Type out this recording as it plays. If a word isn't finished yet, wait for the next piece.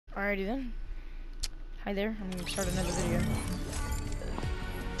Alrighty then. Hi there, I'm gonna start another video.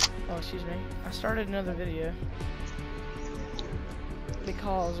 Oh, excuse me. I started another video.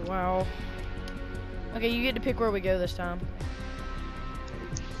 Because, wow. Okay, you get to pick where we go this time.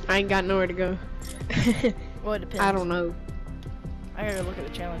 I ain't got nowhere to go. Well, it depends. I don't know. I gotta look at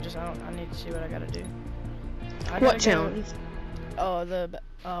the challenges. I need to see what I gotta do. What challenge?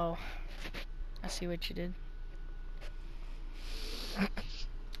 Oh, I see what you did.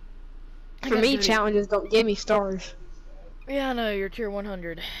 For me, challenges don't give me stars. Yeah, I know, you're tier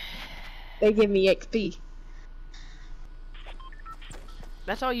 100. They give me XP.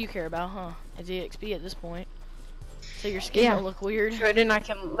 That's all you care about, huh? Is the XP at this point. So your skin will look weird. So then I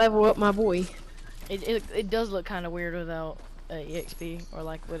can level up my boy. It does look kind of weird without EXP or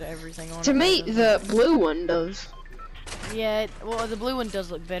like with everything on it. To me, the blue one does. Yeah, well, the blue one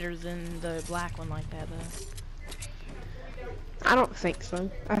does look better than the black one like that, though. I don't think so.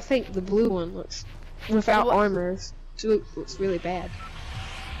 I think the blue one looks, without armor, looks really bad.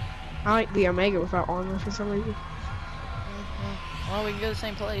 I like the Omega without armor for some reason. Well, we can go to the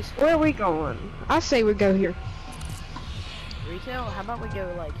same place. Where are we going? I say we go here. Retail? How about we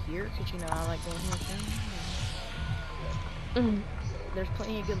go like here? Cause you know I like going here too. There's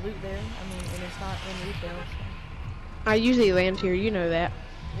plenty of good loot there. I mean, and it's not in retail. So. I usually land here, you know that.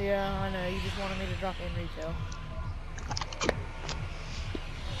 Yeah, I know. You just wanted me to drop in retail.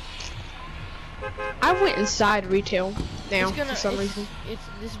 I went inside retail now for some reason.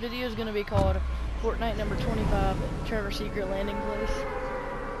 This video is gonna be called Fortnite number 25, Trevor Secret Landing Place.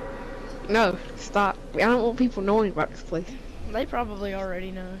 No, stop. I don't want people knowing about this place. They probably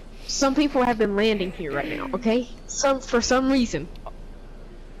already know. Some people have been landing here right now, okay? For some reason.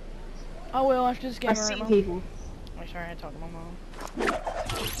 Oh well, after this game, I see people. I'm sorry, I had to talk to my mom.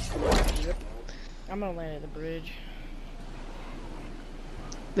 I'm gonna land at the bridge.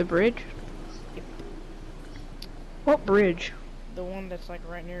 The bridge? Yep. What bridge? The one that's like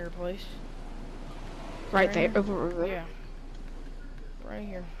right near your place. Right there, over there. Yeah. Right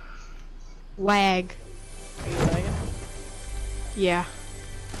here. Lag. Are you lagging? Yeah.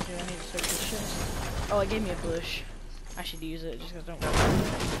 Do I need to search this shit? Oh, it gave me a bush. I should use it just because I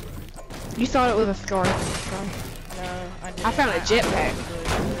don't. You thought it was a scar. No, I didn't. I found a jetpack.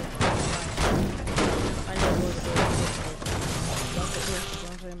 I know it was a bush. Don't get bush, you know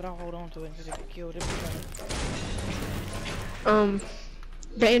what I'm saying? But I'll hold on to it because it get killed every time.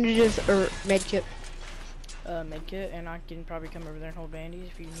 Bandages or medkit? Medkit, and I can probably come over there and hold bandies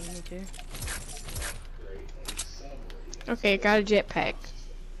if you need me to. Okay, I got a jetpack.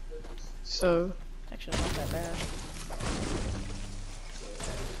 So. It's actually not that bad.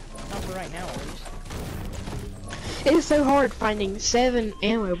 Not for right now, at least. It's so hard finding 7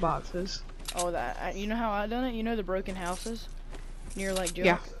 ammo boxes. Oh, you know how I done it? You know the broken houses near like Joe?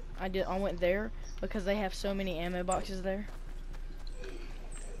 Yeah. I went there because they have so many ammo boxes there.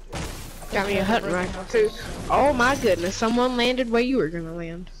 Got me a hunting rifle too. Oh my goodness, someone landed where you were gonna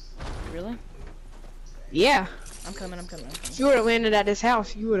land. Really? Yeah. I'm coming. If you would have landed at his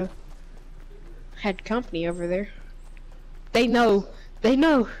house, you would have had company over there. They know. They've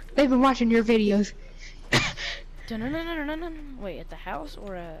been watching your videos. No. Wait, at the house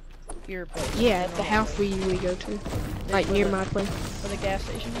or at your place? Yeah, at the house we usually go to. Like near my place. Where the gas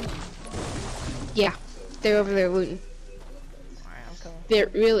station is? Yeah. They're over there looting. Alright, I'm coming.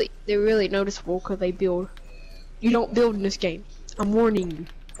 They're really noticeable because they build. You don't build in this game. I'm warning you.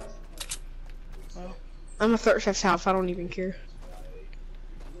 Well, I'm gonna search his house. I don't even care.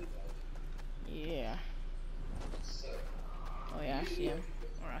 Yeah. Oh yeah, I see him.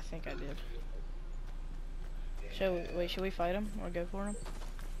 Or I think I did. Should we fight him or go for him?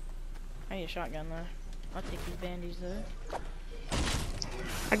 I need a shotgun though. I'll take these bandies though.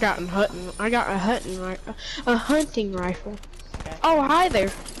 I got a hunting rifle. Okay. Oh, hi there.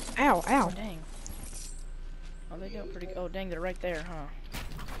 Ow. Oh, dang. Oh, they go pretty. Oh, dang, they're right there, huh?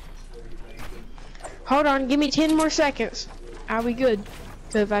 Hold on, give me 10 more seconds. I'll be good.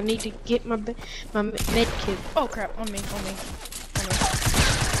 Cause I need to get my med kit. Oh crap! On me.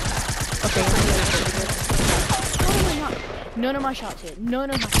 Okay. None of my shots hit. None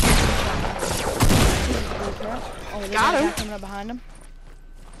of my shots hit. Oh, there's a guy coming up behind him.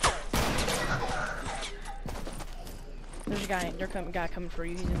 There's a guy. Guy coming for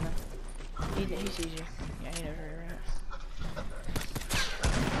you. He's in the. He sees you. Yeah, he knows where you're at.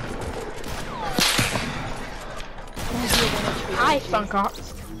 Hi,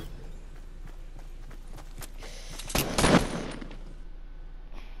 Funkox.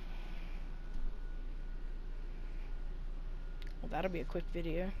 Well, that'll be a quick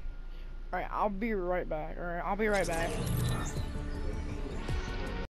video. Alright, I'll be right back.